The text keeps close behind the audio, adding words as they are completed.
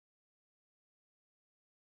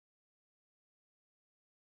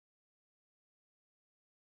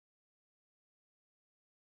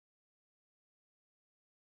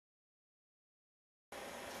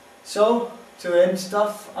So, to end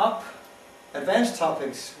stuff up, advanced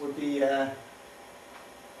topics would be,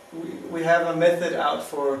 we have a method out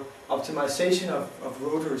for optimization of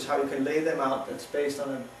rotors, how you can lay them out. That's based on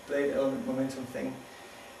a blade element momentum thing.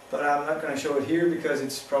 But I'm not going to show it here because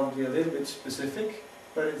it's probably a little bit specific,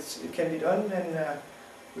 but it can be done, and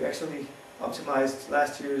we actually optimized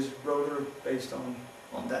last year's rotor based on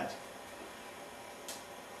that.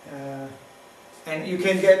 And you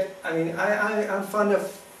can get, I mean, I'm fond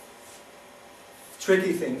of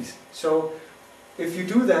tricky things. So if you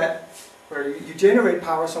do that, where you generate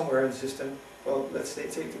power somewhere in the system, well, let's say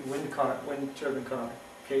take the wind turbine car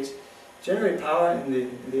case, generate power in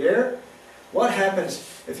the air. What happens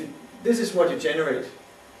if you, this is what you generate.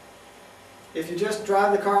 If you just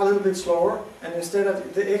drive the car a little bit slower, and instead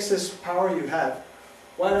of the excess power you have,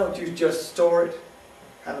 why don't you just store it,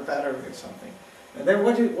 have a battery or something. And then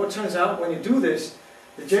what turns out when you do this,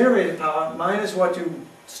 the generated power minus what you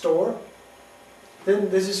store,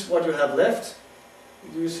 then this is what you have left.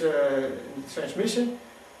 Use transmission,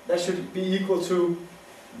 that should be equal to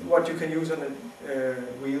what you can use on the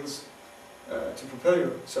wheels to propel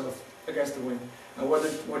yourself against the wind. And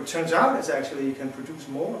what turns out is actually you can produce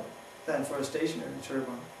more than for a stationary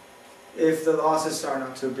turbine, if the losses are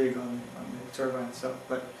not too big on the turbine itself.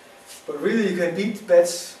 But really you can beat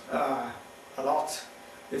bets a lot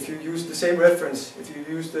if you use the same reference, if you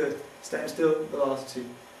use the standstill velocity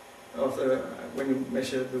of when you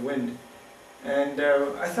measure the wind. And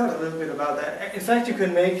I thought a little bit about that. In fact, you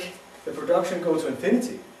can make the production go to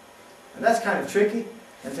infinity. And that's kind of tricky.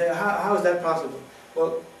 And say, how is that possible?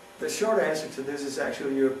 Well, the short answer to this is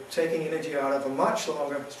actually you're taking energy out of a much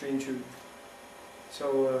longer stream tube.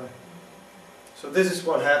 So, so this is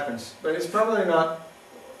what happens. But it's probably not,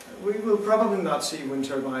 we will probably not see wind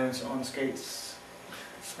turbines on skates.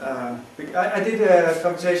 I did a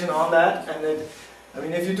computation on that, and I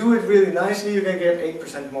mean, if you do it really nicely, you can get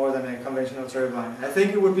 8% more than a conventional turbine. I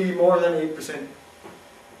think it would be more than 8%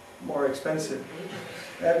 more expensive.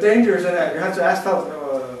 Dangerous in that. You have to asphalt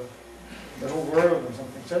the whole world or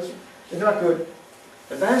something. So it's not good.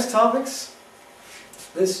 Advanced topics.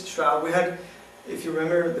 This shroud, we had, if you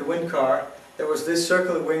remember the wind car, there was this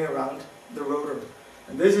circular wing around the rotor.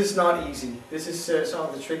 And this is not easy. This is some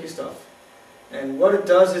of the tricky stuff. And what it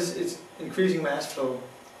does is it's increasing mass flow.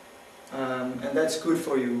 And that's good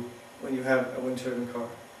for you when you have a wind turbine car.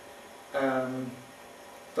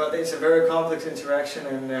 But it's a very complex interaction,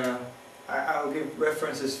 and I'll give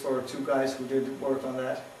references for two guys who did work on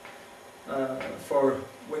that for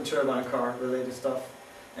wind turbine car related stuff.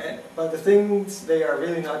 But the things they are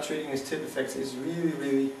really not treating as tip effects is really,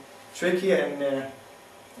 really tricky, and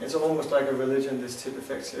it's almost like a religion, this tip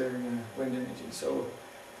effects in wind energy.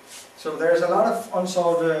 So there's a lot of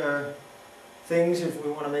unsolved things if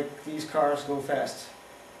we want to make these cars go fast.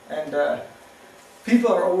 And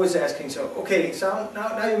people are always asking, so okay, so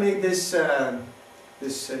now you make this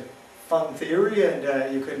this fun theory,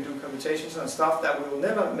 and you can do computations on stuff that we will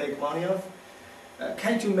never make money of.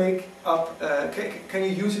 Can't you make up, can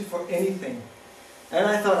you use it for anything? And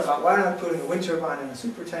I thought about why not putting a wind turbine in a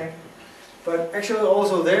super tank? But actually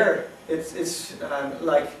also there, it's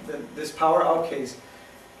like this power out case.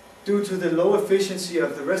 Due to the low efficiency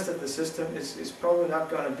of the rest of the system, it's probably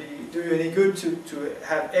not going to do you any good to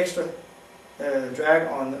have extra drag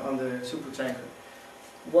on the supertanker.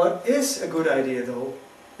 What is a good idea though,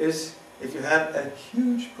 is if you have a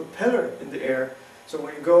huge propeller in the air, so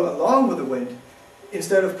when you go along with the wind,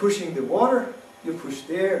 instead of pushing the water, you push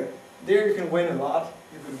the air. There you can win a lot.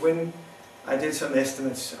 You could win, I did some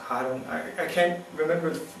estimates, I can't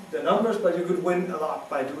remember the numbers, but you could win a lot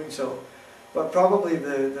by doing so. But probably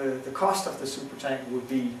the cost of the supertanker would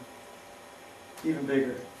be even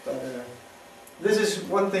bigger. But this is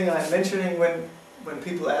one thing I'm mentioning when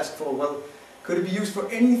people ask for, well, could it be used for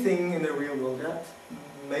anything in the real world? Yeah,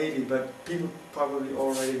 maybe, but people probably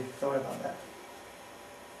already thought about that.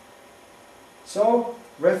 So,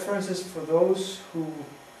 references for those who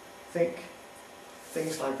think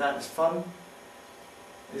things like that is fun.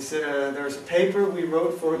 There's a paper we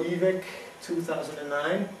wrote for EVEC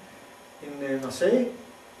 2009. In Marseille,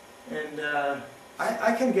 and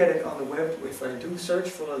I can get it on the web if I do search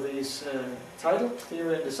for these title,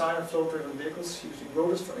 Theory and Design of Flow-Driven Vehicles Using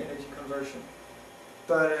Rotors for Energy Conversion.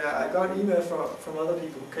 But I got email from other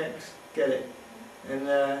people who can't get it, and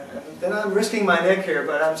then I'm risking my neck here,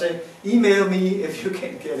 but I'm saying email me if you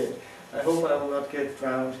can't get it. I hope I will not get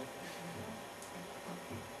drowned.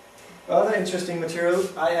 Other interesting material,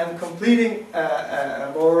 I am completing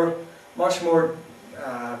a much more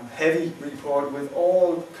heavy report with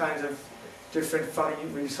all kinds of different funny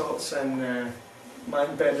results and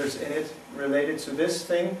mind benders in it related to this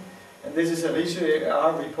thing. And this is a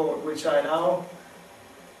our report, which I now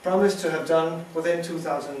promised to have done within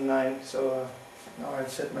 2009. So now I've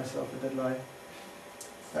set myself a deadline.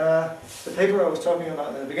 The paper I was talking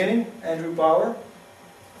about in the beginning, Andrew Bauer,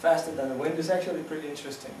 Faster Than the Wind, is actually pretty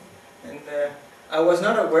interesting. And I was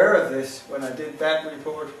not aware of this when I did that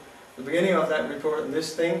report, the beginning of that report and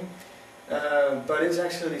this thing, but it's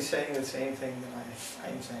actually saying the same thing that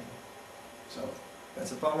I'm saying. So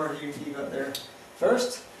that's a bummer he got there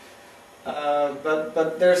first.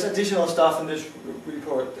 But there's additional stuff in this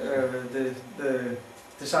report, the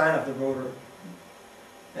design of the rotor.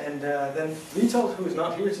 And then Vitold, who is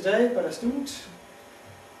not here today, but a student,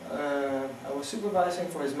 I was supervising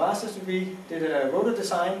for his master's degree, did a rotor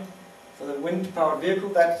design for the wind-powered vehicle.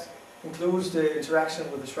 That includes the interaction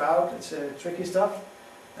with the shroud. It's tricky stuff.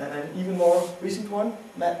 And an even more recent one,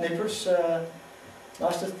 Matt Nipper's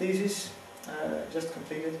master's thesis, just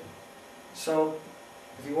completed. So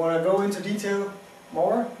if you want to go into detail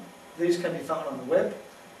more, these can be found on the web.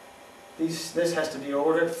 This has to be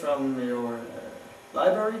ordered from your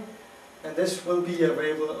library, and this will be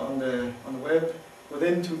available on the web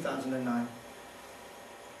within 2009.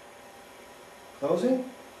 Closing?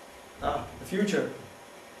 The future.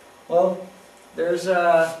 Well, there's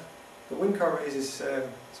the wind car race is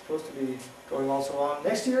supposed to be going also on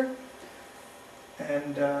next year,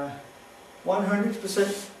 and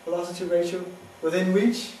 100% velocity ratio within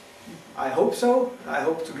reach. I hope so. I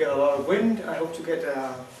hope to get a lot of wind. I hope to get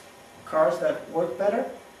cars that work better.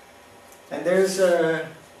 And there's an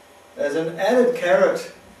added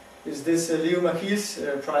carrot, is this Leo Maquis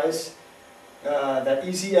prize that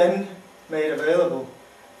ECN made available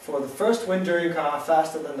for the first wind-during car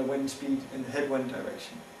faster than the wind speed in the headwind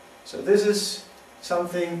direction. So this is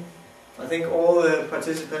something I think all the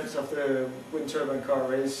participants of the wind turbine car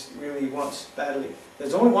race really wants badly.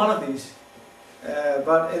 There's only one of these,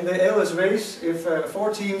 but in the ALS race, if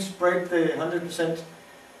 4 teams break the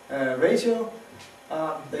 100% ratio,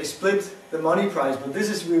 they split the money prize, but this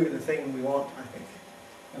is really the thing we want, I think.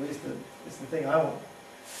 At least it's the thing I want.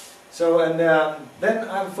 So, and then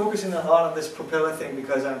I'm focusing a lot on this propeller thing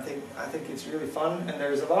because I think it's really fun, and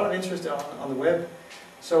there's a lot of interest on the web.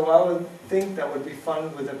 So I would think that would be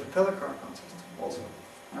fun with a propeller car contest also.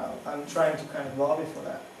 I'm trying to kind of lobby for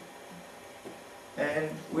that.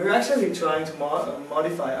 And we're actually trying to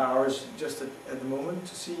modify ours just at the moment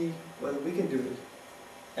to see whether we can do it.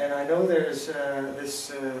 And I know there's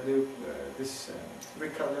this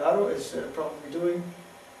Rick Colorado is probably doing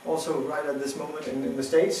also right at this moment in the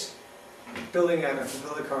States, building a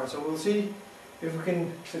propeller car. So we'll see if we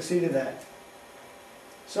can succeed in that.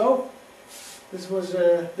 So this was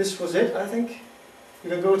it, I think. You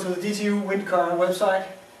can go to the DTU Wind Car website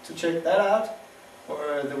to check that out,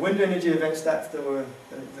 or the Wind Energy Events. That's the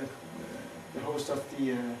host of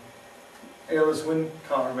the ALS Wind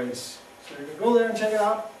Car race. So you can go there and check it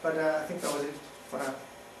out. But I think that was it for now.